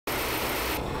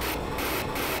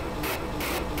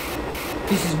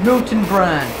This is Milton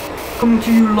Brand, coming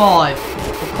to you live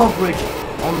for coverage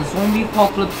on the zombie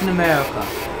apocalypse in America.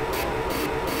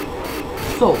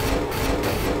 So,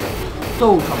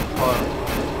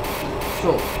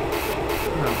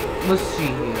 let's see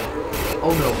here.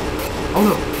 Oh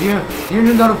no, the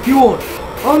engine's out of fuel.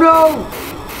 Oh no!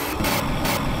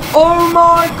 Oh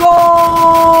my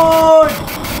god!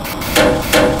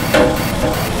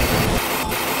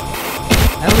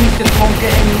 At least it won't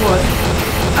get any worse.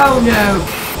 Oh no!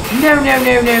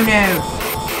 No!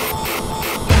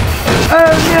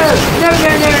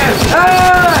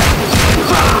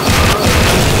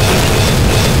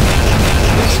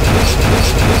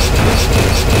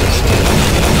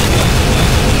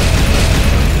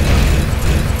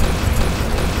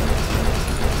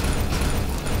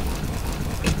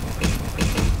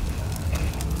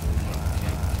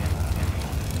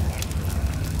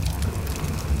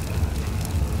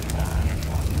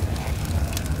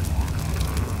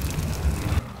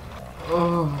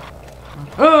 Oh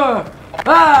no!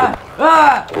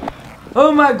 Ah!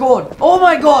 Oh my god! Oh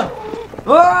my god!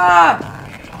 Ah!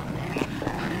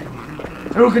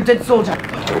 Look, a dead soldier.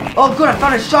 Oh good, I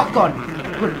found a shotgun.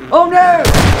 Good. Oh no!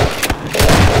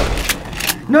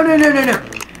 No!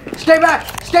 Stay back!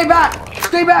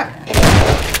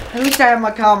 At least I have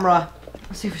my camera.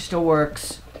 Let's see if it still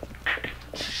works.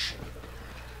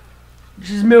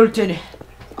 This is Milton.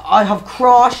 I have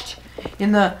crashed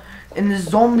in the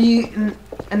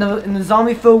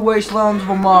zombie-filled wastelands of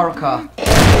America.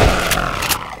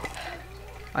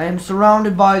 I am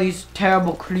surrounded by these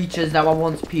terrible creatures that were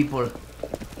once people.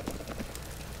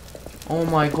 Oh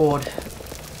my god.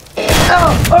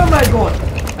 Oh my god!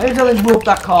 I didn't tell them to blow up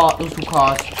that car, those two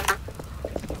cars.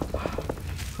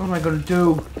 What am I gonna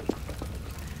do?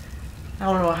 I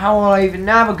don't know, how will I even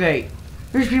navigate?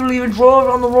 These people even drove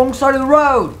on the wrong side of the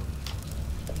road.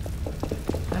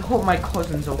 I hope my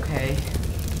cousin's okay.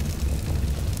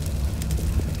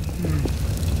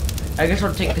 I guess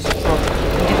I'll take this truck and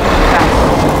get this gas.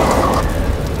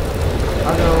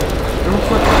 Although, it looks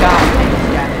like the gas tank is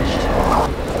damaged.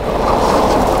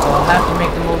 So I'll have to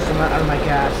make the most out of my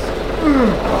gas.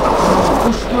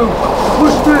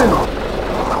 Push through!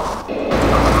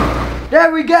 There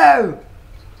we go!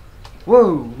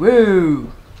 Whoa!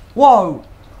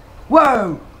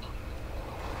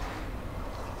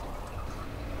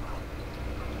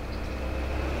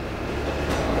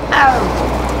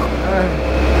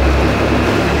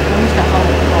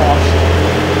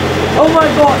 Oh my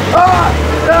god!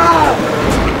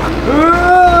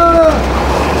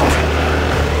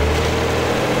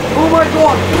 Oh my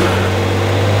god!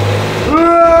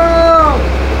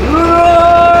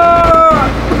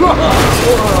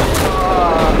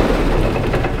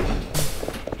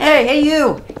 Hey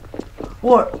you!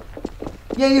 What?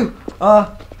 Yeah you!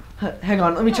 Hang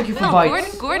on, let me check you for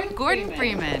bites. Gordon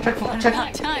Freeman.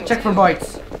 Check for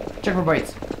bites.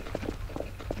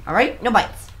 Alright, no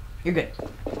bites. You're good.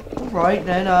 Alright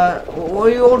then, what are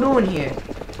you all doing here?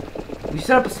 We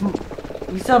set up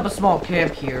a small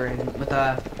camp here and with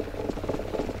a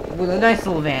nice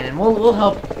little van, and we'll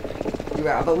help you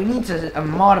out, but we need to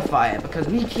modify it because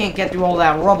we can't get through all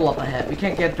that rubble up ahead. We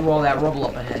can't get through all that rubble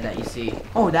up ahead that you see.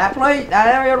 Oh, that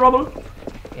area of rubble?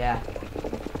 Yeah.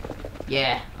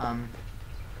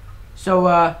 So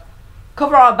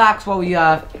cover our backs while we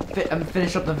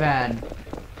finish up the van.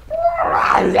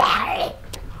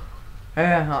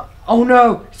 Oh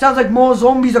no! Sounds like more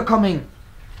zombies are coming!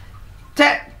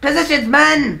 Positions,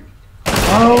 men!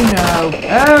 Oh no!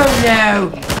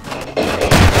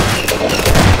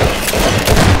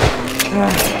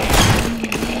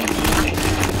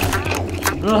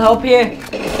 Little help here?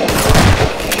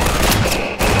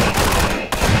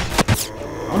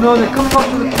 Oh no, they're coming up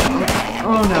to the...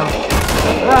 Oh no.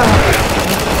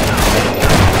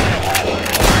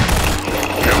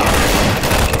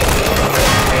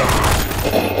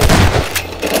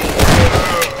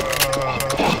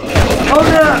 Oh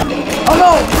no! Oh no!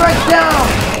 Break down!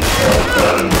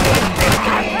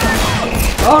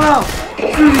 Oh no!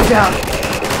 Shoot you down!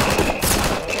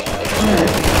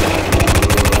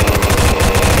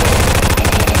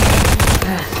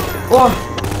 Oh!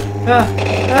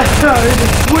 This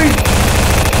is sweet!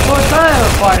 Oh, it's kind of a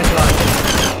fighting gun.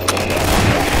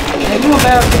 Yeah, you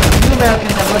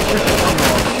Americans have less restrictions on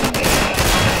yours.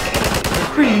 It's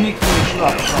pretty unique for me to shoot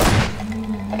off the car.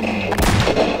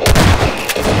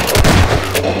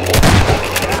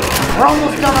 We're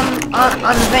almost done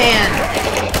on the van.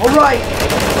 Alright.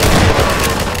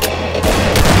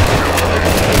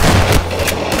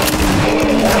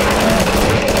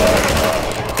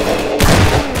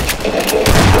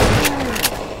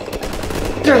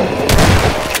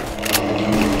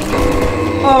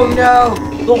 Oh no!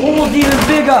 The hole's even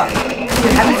bigger!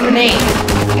 Here, have this grenade.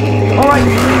 Alright,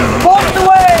 bolt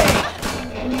away!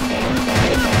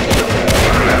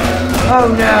 Oh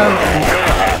no!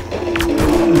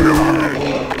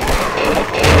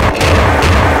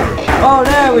 Oh,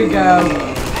 there we go!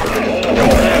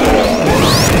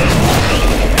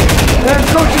 They're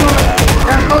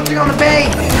encroaching on the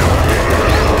base!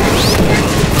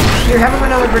 Here, have him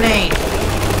another grenade.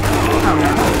 Oh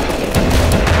no.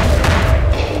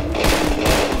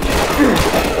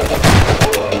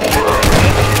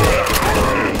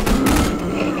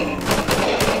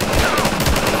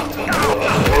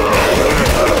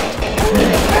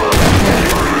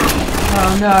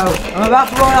 Oh no, I'm about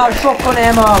to run out of shotgun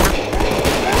ammo.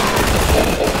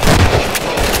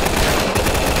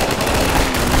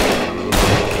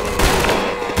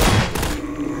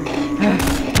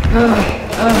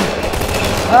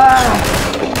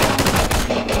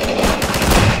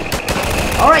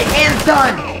 Alright, Van's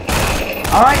done.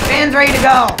 Alright, Van's ready to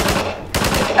go.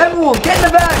 Everyone, get in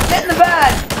the bag, get in the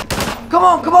bag. Come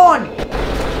on, come on.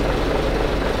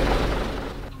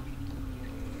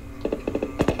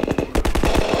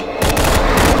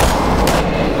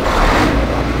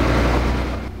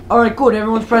 Alright, good.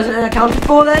 Everyone's present and accounted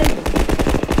for then?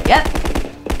 Yep.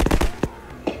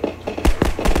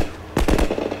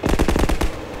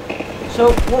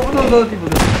 So, what were those other people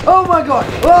doing? Oh my god!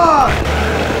 Ah!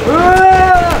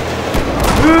 Ah!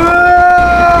 Ah!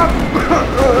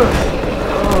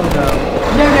 Oh no.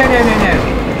 No, no, no, no, no.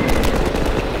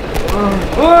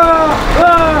 Ah!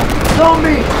 Ah!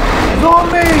 Zombie!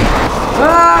 Zombie!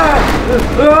 Ah!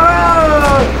 Ah!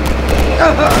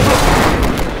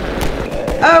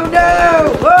 Oh no!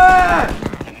 Ah!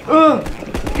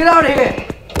 Get out of here!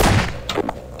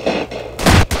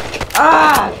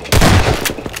 Ah!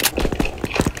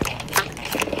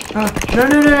 No,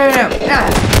 no, no, no, no!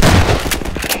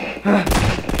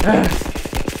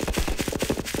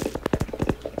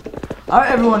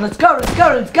 Alright everyone, let's go, let's go,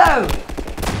 let's go!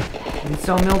 And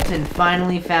so Milton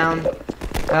finally found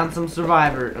some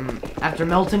survivors. After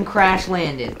Milton crash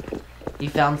landed, he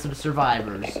found some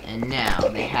survivors, and now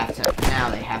they have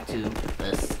to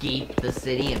escape the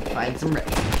city and find some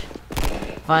refuge.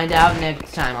 Find out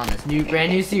next time on this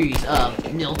brand new series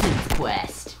of Milton's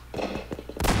Quest.